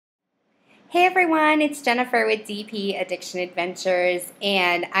Hey everyone, it's Jennifer with DP Addiction Adventures,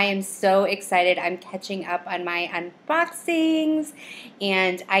 and I am so excited. I'm catching up on my unboxings,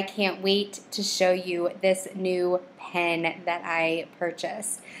 and I can't wait to show you this new pen that I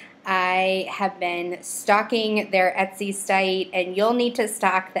purchased. I have been stalking their Etsy site, and you'll need to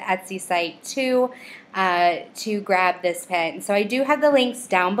stalk the Etsy site too to grab this pen. So I do have the links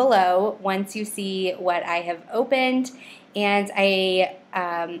down below once you see what I have opened, and I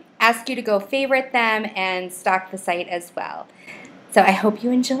ask you to go favorite them and stalk the site as well. So I hope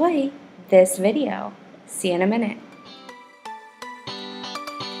you enjoy this video. See you in a minute.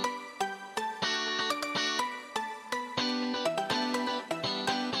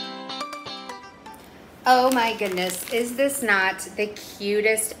 Oh my goodness, is this not the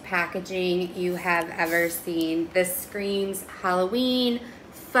cutest packaging you have ever seen? This screams Halloween,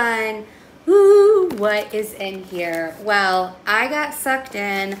 fun. Ooh, what is in here? Well, I got sucked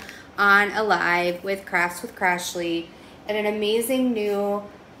in on a live with Crafts with Crashly and an amazing new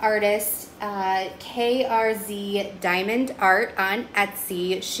artist, KRZ Diamond Art on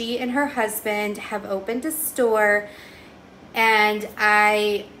Etsy. She and her husband have opened a store and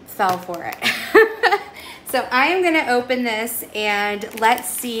I fell for it. So I am going to open this and let's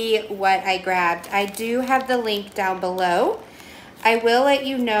see what I grabbed. I do have the link down below. I will let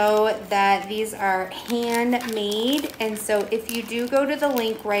you know that these are handmade, and so if you do go to the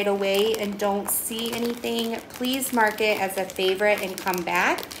link right away and don't see anything, please mark it as a favorite and come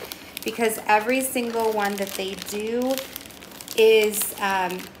back, because every single one that they do is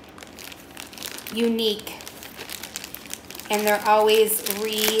unique, and they're always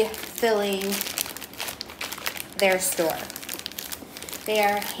refilling their store. They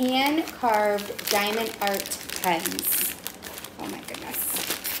are hand-carved diamond art pens. Oh my goodness.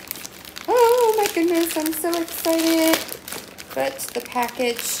 Oh my goodness, I'm so excited. But the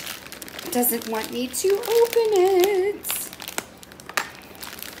package doesn't want me to open it.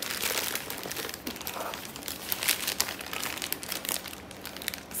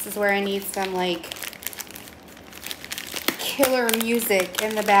 This is where I need some like killer music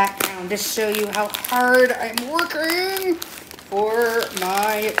in the background to show you how hard I'm working for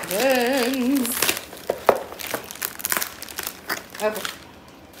my pens. Okay.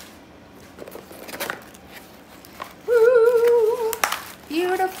 Ooh,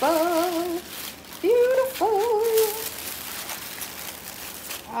 beautiful, beautiful.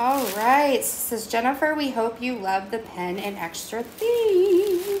 All right, this is Jennifer. We hope you love the pen and extra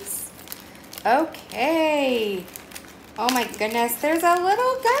things. Okay. Oh my goodness, there's a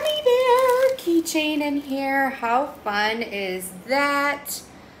little gummy bear keychain in here. How fun is that?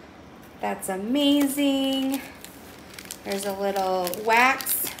 That's amazing. There's a little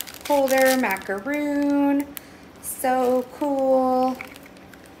wax holder, macaroon. So cool.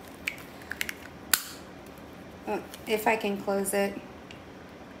 Oh, if I can close it.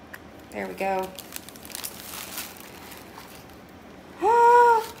 There we go.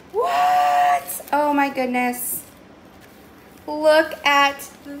 Oh, what? Oh my goodness. Look at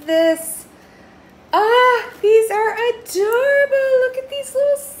this. Ah, these are adorable. Look at these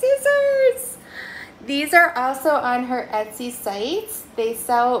little scissors. These are also on her Etsy site. They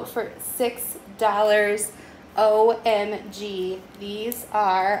sell for $6. OMG. These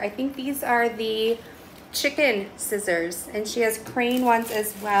are, I think these are the chicken scissors. And she has crane ones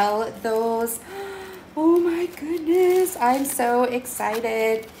as well. Those, oh my goodness. I'm so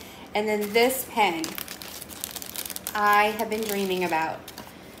excited. And then this pen I have been dreaming about.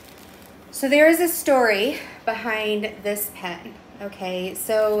 So there is a story behind this pen. Okay,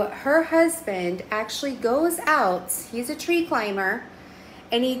 so her husband actually goes out, he's a tree climber,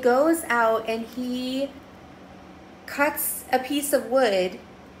 and he goes out and he cuts a piece of wood,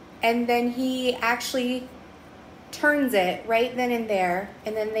 and then he actually turns it right then and there,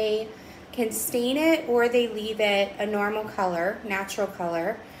 and then they can stain it or they leave it a normal color, natural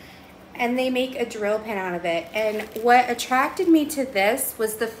color, and they make a drill pen out of it. And what attracted me to this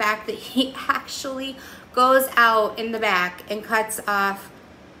was the fact that he actually goes out in the back and cuts off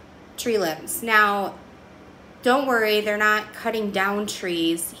tree limbs. Now, don't worry, they're not cutting down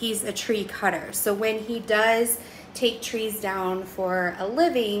trees. He's a tree cutter. So when he does take trees down for a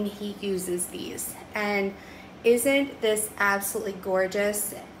living, he uses these. And isn't this absolutely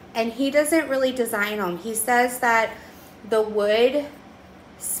gorgeous? And he doesn't really design them. He says that the wood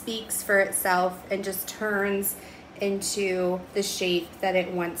speaks for itself and just turns into the shape that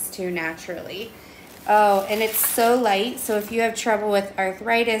it wants to naturally. Oh, and it's so light, so if you have trouble with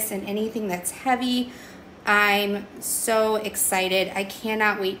arthritis and anything that's heavy, I'm so excited. I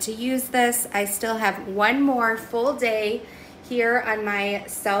cannot wait to use this. I still have one more full day here on my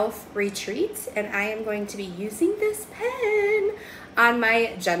self-retreat, and I am going to be using this pen on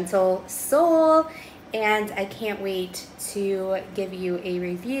my gentle soul, and I can't wait to give you a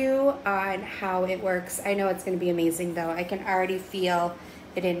review on how it works. I know it's going to be amazing though. I can already feel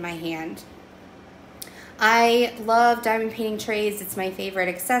it in my hand. I love diamond painting trays. It's my favorite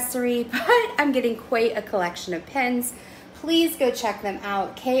accessory, but I'm getting quite a collection of pens. Please go check them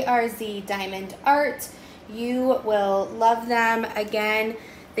out. KRZ Diamond Art. You will love them. Again,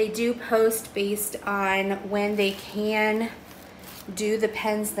 they do post based on when they can do the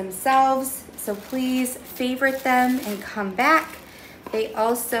pens themselves. So please favorite them and come back. They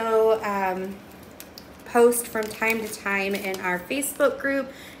also post from time to time in our Facebook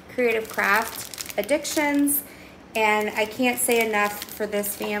group, Creative Craft Addictions, and I can't say enough for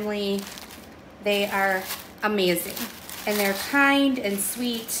this family. They are amazing, and they're kind and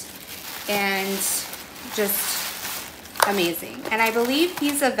sweet and just amazing. And I believe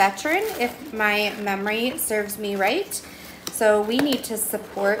he's a veteran, if my memory serves me right. So we need to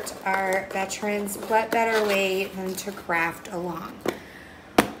support our veterans. What better way than to craft along?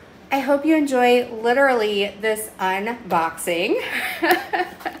 I hope you enjoy literally this unboxing.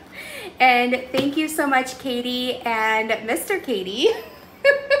 And thank you so much, Katie and Mr. Katie.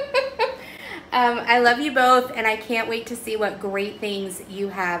 I love you both, and I can't wait to see what great things you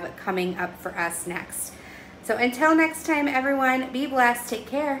have coming up for us next. So until next time, everyone, be blessed. Take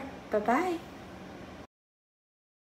care. Bye-bye.